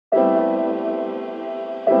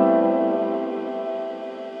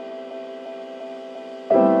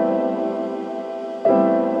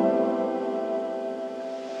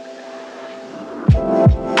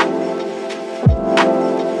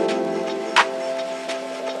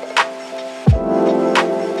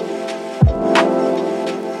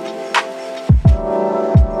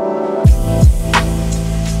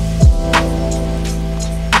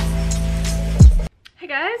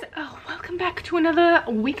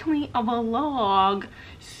weekly vlog.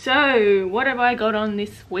 So what have I got on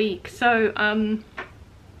this week? So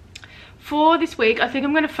for this week I think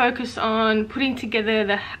I'm going to focus on putting together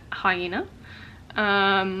the hyena.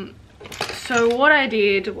 So what I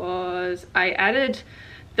did was I added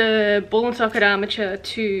the ball and socket armature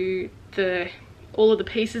to all of the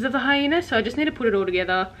pieces of the hyena, so I just need to put it all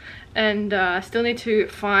together, and I still need to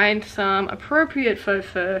find some appropriate faux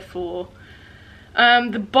fur for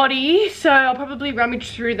the body, so I'll probably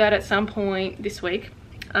rummage through that at some point this week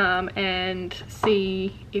and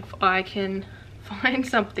see if I can find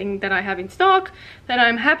something that I have in stock that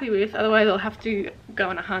I'm happy with. Otherwise I'll have to go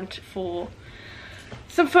on a hunt for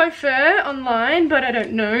some faux fur online, but I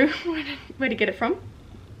don't know where to get it from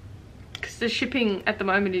because the shipping at the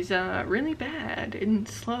moment is really bad and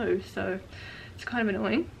slow, so it's kind of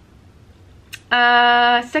annoying.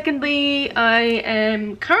 Secondly, I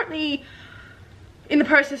am currently in the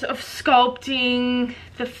process of sculpting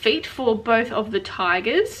the feet for both of the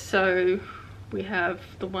tigers. So we have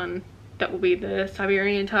the one that will be the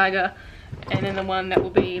Siberian tiger, and then the one that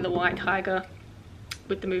will be the white tiger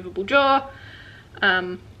with the movable jaw.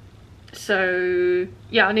 So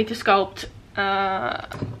yeah, I need to sculpt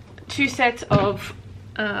 2 sets of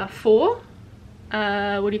 4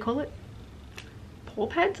 what do you call it, paw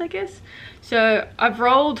pads, I guess. So I've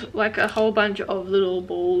rolled like a whole bunch of little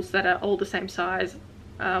balls that are all the same size,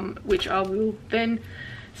 which I will then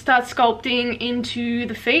start sculpting into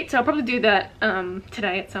the feet. So I'll probably do that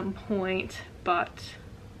today at some point. But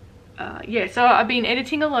yeah, so I've been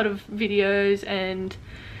editing a lot of videos and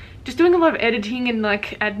just doing a lot of editing and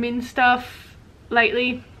like admin stuff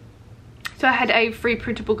lately. So I had a free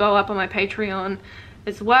printable go up on my Patreon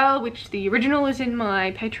as well, which the original is in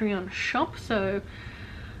my Patreon shop, so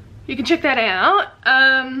you can check that out.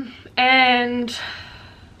 And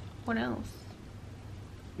what else?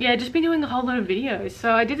 Yeah, just been doing a whole lot of videos.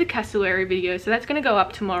 So I did the cassowary video, so that's going to go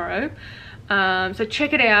up tomorrow. So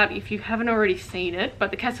check it out if you haven't already seen it. But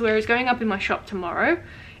the cassowary is going up in my shop tomorrow.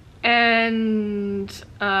 And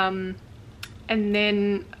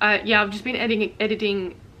then yeah, I've just been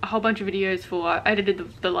editing a whole bunch of videos for, I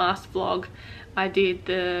edited the last vlog. I did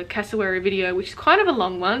the cassowary video, which is kind of a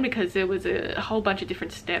long one because there was a whole bunch of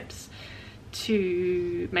different steps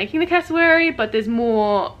to making the cassowary, but there's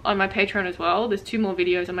more on my Patreon as well. There's 2 more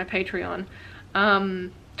videos on my Patreon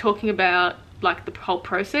talking about like the whole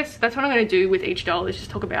process. That's what I'm going to do with each doll, is just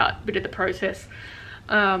talk about a bit of the process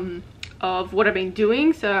of what I've been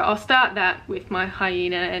doing. So I'll start that with my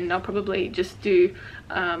hyena, and I'll probably just do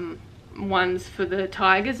ones for the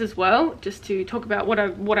tigers as well, just to talk about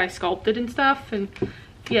what I sculpted and stuff. And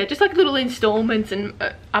yeah, just like little installments and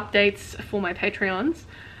updates for my Patreons.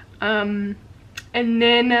 And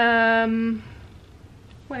then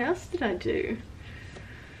what else did I do?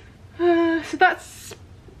 So that's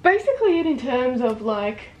basically it in terms of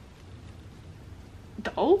like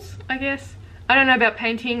dolls, I guess. I don't know about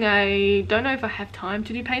painting. I don't know if I have time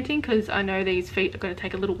to do painting because I know these feet are going to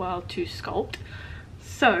take a little while to sculpt.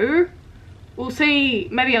 So we'll see.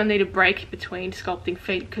 Maybe I'll need a break between sculpting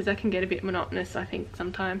feet because that can get a bit monotonous, I think,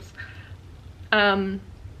 sometimes. And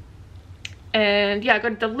yeah, I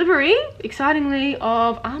got a delivery, excitingly,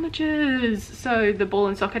 of armatures. So the ball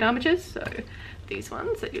and socket armatures. So these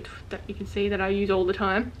ones that you can see that I use all the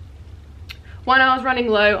time. One, I was running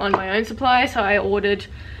low on my own supply, so I ordered,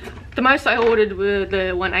 the most I ordered were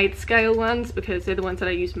the 1/8 scale ones because they're the ones that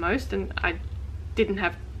I use most, and I didn't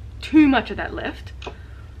have too much of that left.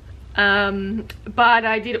 But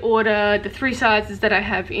I did order the 3 sizes that I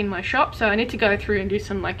have in my shop, so I need to go through and do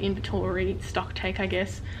some like inventory stock take, I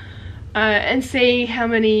guess, and see how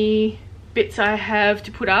many bits I have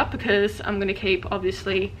to put up, because I'm going to keep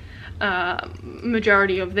obviously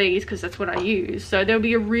majority of these because that's what I use. So there'll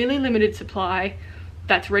be a really limited supply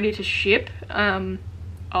that's ready to ship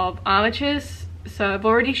of armatures. So I've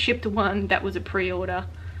already shipped one that was a pre-order,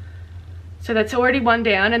 so that's already one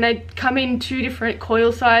down, and they come in 2 different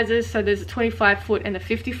coil sizes. So there's a 25 foot and a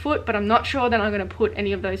 50 foot, but I'm not sure that I'm going to put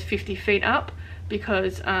any of those 50 feet up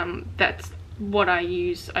because that's what I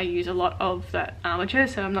use. I use a lot of that armature,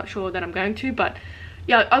 so I'm not sure that I'm going to. But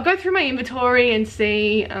yeah, I'll go through my inventory and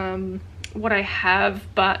see what I have.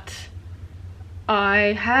 But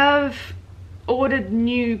I have ordered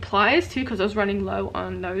new pliers too because I was running low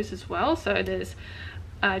on those as well. So there's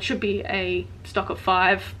it should be a stock of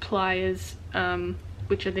 5 pliers,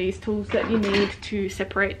 which are these tools that you need to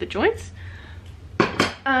separate the joints.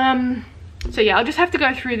 So yeah, I'll just have to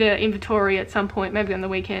go through the inventory at some point, maybe on the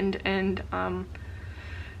weekend, and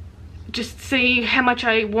just see how much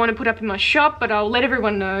I want to put up in my shop. But I'll let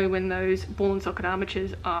everyone know when those ball and socket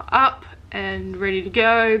armatures are up, and ready to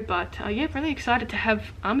go. But yeah, really excited to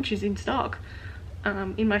have armatures in stock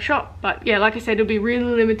in my shop. But yeah, like I said, it'll be really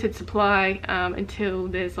limited supply until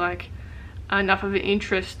there's like enough of an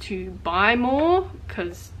interest to buy more,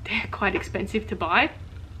 because they're quite expensive to buy.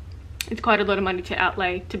 It's quite a lot of money to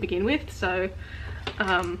outlay to begin with. So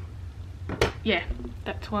yeah,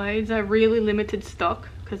 that's why it's a really limited stock,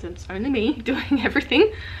 because it's only me doing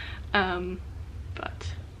everything.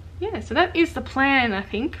 But yeah, so that is the plan, I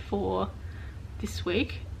think, for this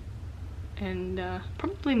week. And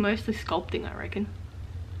probably mostly sculpting, I reckon.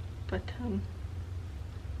 But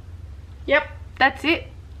yep, that's it.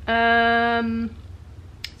 So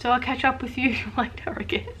I'll catch up with you later, I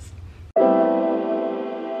guess.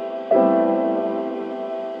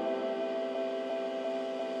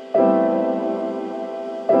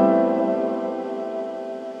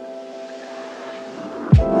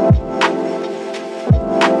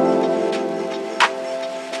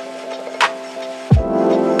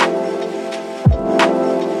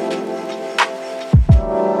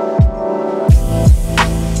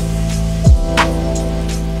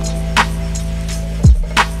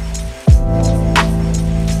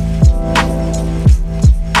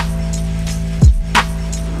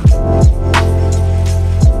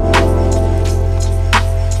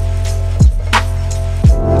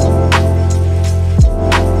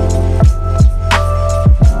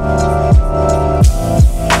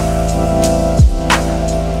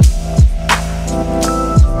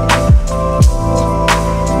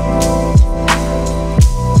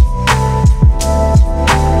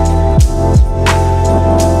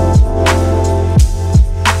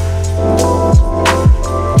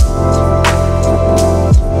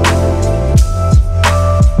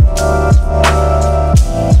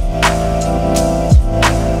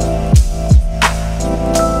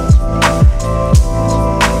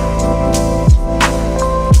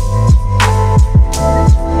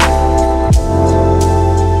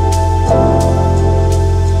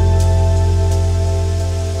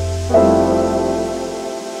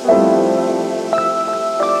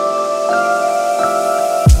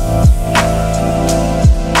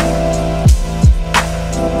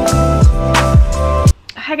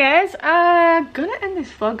 Hi guys, gonna end this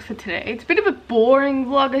vlog for today. It's a bit of a boring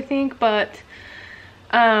vlog, I think, but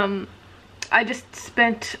I just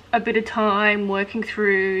spent a bit of time working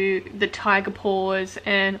through the tiger paws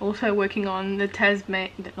and also working on the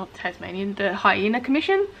the hyena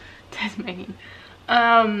commission. Tasmanian.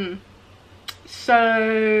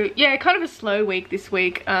 So yeah, kind of a slow week this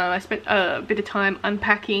week. I spent a bit of time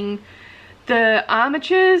unpacking the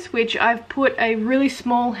armatures, which I've put a really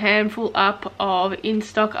small handful up of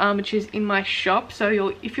in-stock armatures in my shop.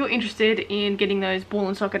 So if you're interested in getting those ball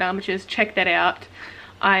and socket armatures, check that out.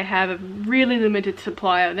 I have a really limited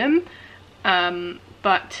supply of them,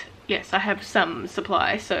 but yes, I have some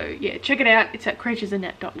supply. So yeah, check it out. It's at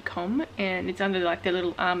creaturesandnet.com, and it's under like the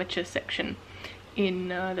little armature section in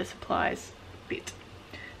the supplies bit.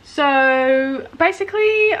 So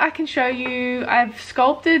basically I can show you, I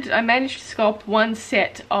managed to sculpt one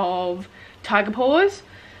set of tiger paws.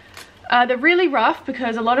 They're really rough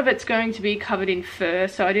because a lot of it's going to be covered in fur,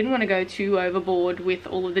 so I didn't want to go too overboard with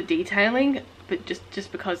all of the detailing, but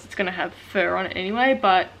just because it's going to have fur on it anyway.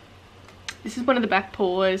 But this is one of the back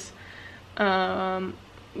paws,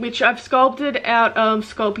 which I've sculpted out of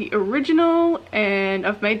Sculpting Original, and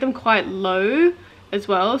I've made them quite low as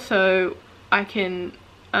well, so I can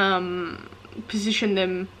position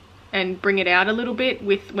them and bring it out a little bit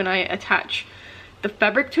with when I attach the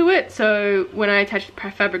fabric to it. So when I attach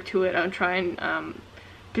the fabric to it, I'll try and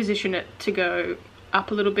position it to go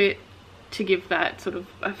up a little bit to give that sort of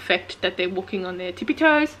effect that they're walking on their tippy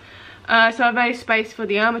toes. So I've made space for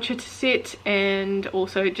the armature to sit, and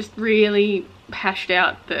also just really hashed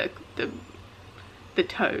out the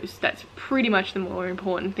toes. That's pretty much the more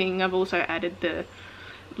important thing. I've also added the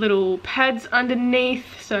little pads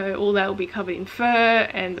underneath, so all that will be covered in fur,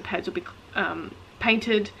 and the pads will be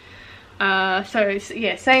painted. So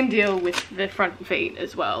yeah, same deal with the front feet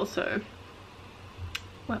as well. So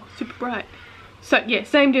wow, super bright. So yeah,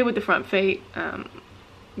 same deal with the front feet,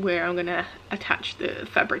 where I'm gonna attach the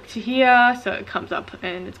fabric to here, so it comes up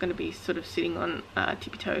and it's gonna be sort of sitting on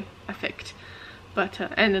tippy toe effect. But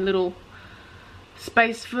and a little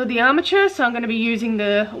space for the armature, so I'm going to be using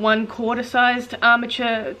the 1/4 sized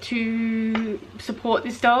armature to support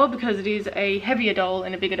this doll, because it is a heavier doll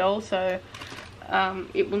and a bigger doll, so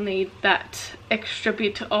it will need that extra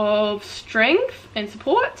bit of strength and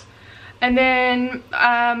support. And then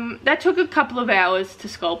that took a couple of hours to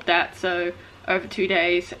sculpt that, so over 2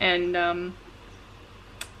 days. And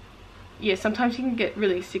yeah, sometimes you can get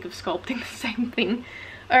really sick of sculpting the same thing.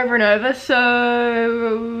 over and over.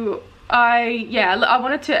 So I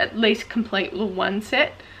wanted to at least complete the one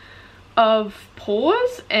set of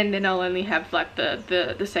paws, and then I'll only have like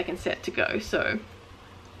the second set to go. So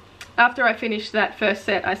after I finished that first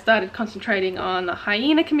set, I started concentrating on the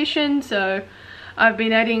hyena commission. So I've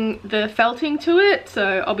been adding the felting to it,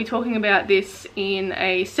 so I'll be talking about this in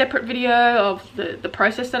a separate video of the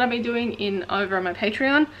process that I've been doing over on my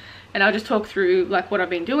Patreon, and I'll just talk through like what I've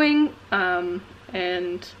been doing, and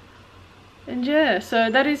yeah,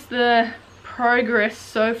 so that is the progress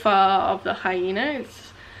so far of the hyena.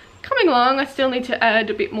 It's coming along. I still need to add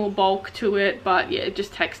a bit more bulk to it, but yeah, it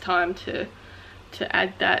just takes time to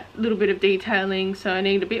add that little bit of detailing. So I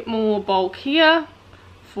need a bit more bulk here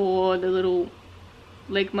for the little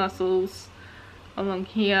leg muscles along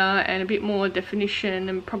here, and a bit more definition,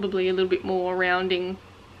 and probably a little bit more rounding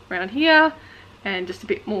around here, and just a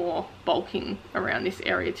bit more bulking around this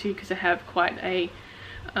area too, because I have quite a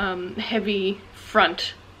heavy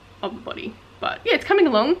front of the body. But yeah, it's coming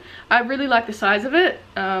along. I really like the size of it.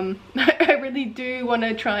 I really do want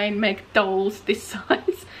to try and make dolls this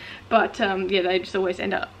size, but yeah, they just always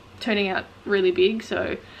end up turning out really big.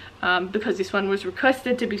 So because this one was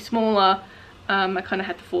requested to be smaller, I kind of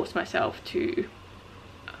had to force myself to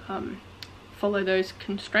follow those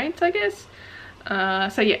constraints, I guess.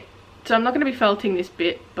 So yeah, so I'm not going to be felting this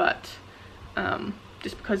bit, but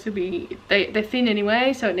just because they're thin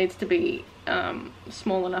anyway, so it needs to be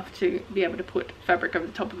small enough to be able to put fabric over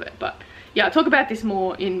the top of it. But yeah, I'll talk about this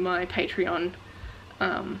more in my Patreon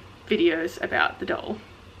videos about the doll.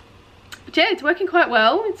 But yeah, it's working quite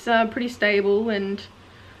well. It's pretty stable, and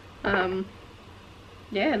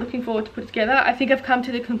yeah, looking forward to put it together. I think I've come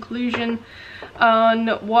to the conclusion on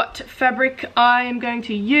what fabric I am going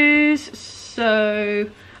to use. So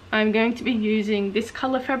I'm going to be using this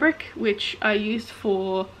color fabric, which I used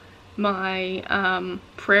for my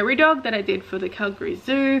prairie dog that I did for the Calgary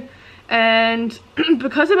Zoo. And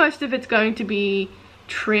because most of it's going to be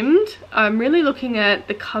trimmed, I'm really looking at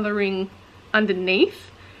the coloring underneath,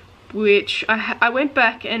 which I went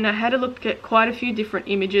back and I had a look at quite a few different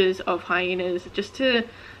images of hyenas just to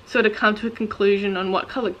sort of come to a conclusion on what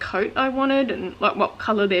colored coat I wanted and what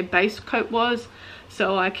color their base coat was,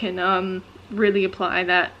 so I can really apply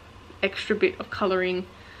that extra bit of coloring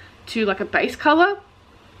to like a base color.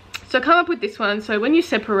 So I come up with this one. So when you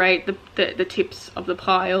separate the tips of the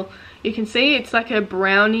pile, you can see it's like a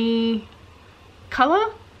brownie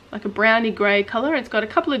color, like a brownie grey color. It's got a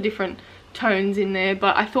couple of different tones in there,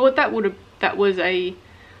 but I thought that was a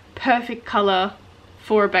perfect color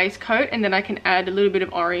for a base coat, and then I can add a little bit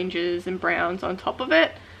of oranges and browns on top of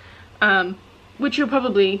it, which you'll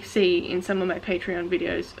probably see in some of my Patreon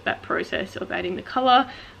videos, that process of adding the color,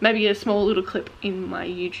 maybe a small little clip in my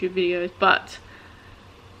YouTube videos. But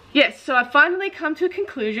yes, so I finally come to a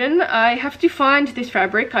conclusion. I have to find this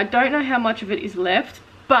fabric. I don't know how much of it is left,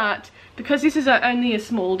 but because this is only a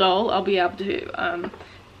small doll, I'll be able to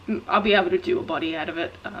do a body out of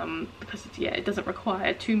it, because it's, yeah, it doesn't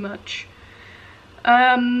require too much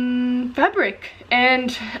fabric,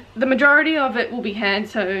 and the majority of it will be hand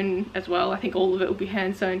sewn as well. I think all of it will be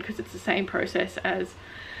hand sewn because it's the same process as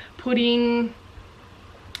putting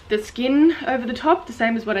the skin over the top, the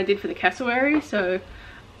same as what I did for the cassowary. So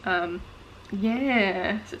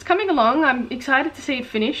yeah, so it's coming along. I'm excited to see it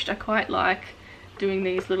finished. I quite like doing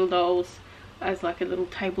these little dolls as like a little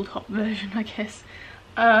tabletop version, I guess.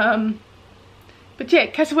 But yeah,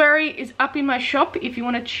 cassowary is up in my shop if you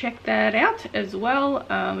want to check that out as well.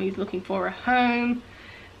 He's looking for a home.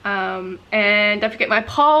 And don't forget my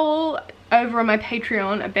poll over on my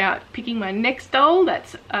Patreon about picking my next doll.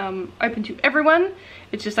 That's open to everyone.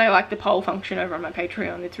 It's just I like the poll function over on my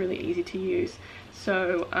Patreon. It's really easy to use.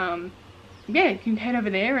 So yeah, you can head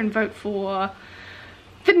over there and vote for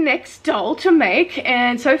the next doll to make.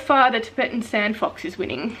 And so far the Tibetan sand fox is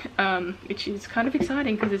winning, which is kind of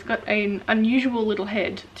exciting because it's got an unusual little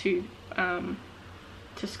head to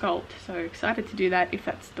sculpt. So excited to do that if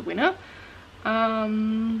that's the winner.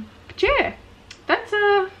 But yeah, that's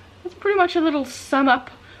pretty much a little sum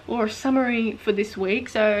up or summary for this week.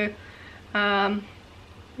 So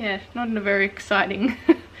yeah, not in a very exciting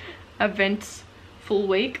events full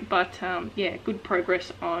week, but yeah, good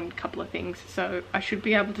progress on a couple of things. So I should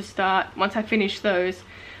be able to start, once I finish those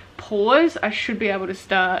paws, I should be able to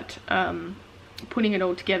start putting it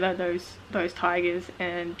all together, those tigers,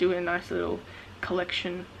 and do a nice little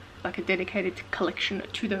collection, like a dedicated collection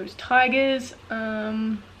to those tigers.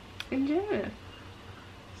 And yeah,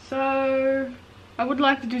 so I would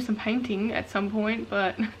like to do some painting at some point,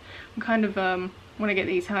 but I'm kind of want to get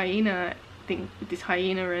these hyena thing, this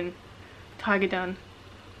hyena and tiger done.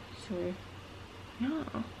 So No,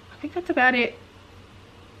 I think that's about it.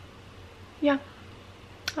 Yeah,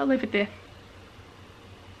 I'll leave it there.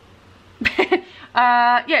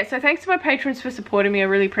 Yeah, so thanks to my patrons for supporting me. I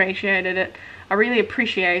really appreciated it. I really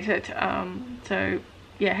appreciate it. So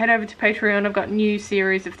yeah, head over to Patreon. I've got a new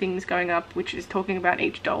series of things going up, which is talking about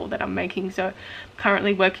each doll that I'm making. So I'm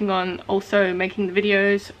currently working on also making the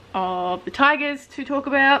videos of the tigers to talk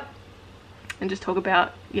about, and just talk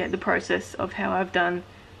about, yeah, the process of how I've done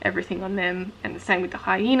everything on them, and the same with the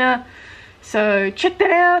hyena. So check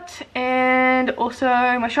that out. And also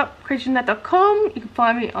my shop, creaturenet.com. You can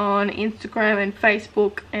find me on Instagram and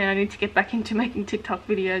Facebook, and I need to get back into making TikTok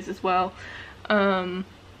videos as well. I'll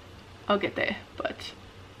get there, but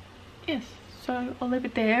yes, so I'll leave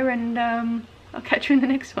it there, and I'll catch you in the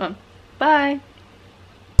next one. Bye.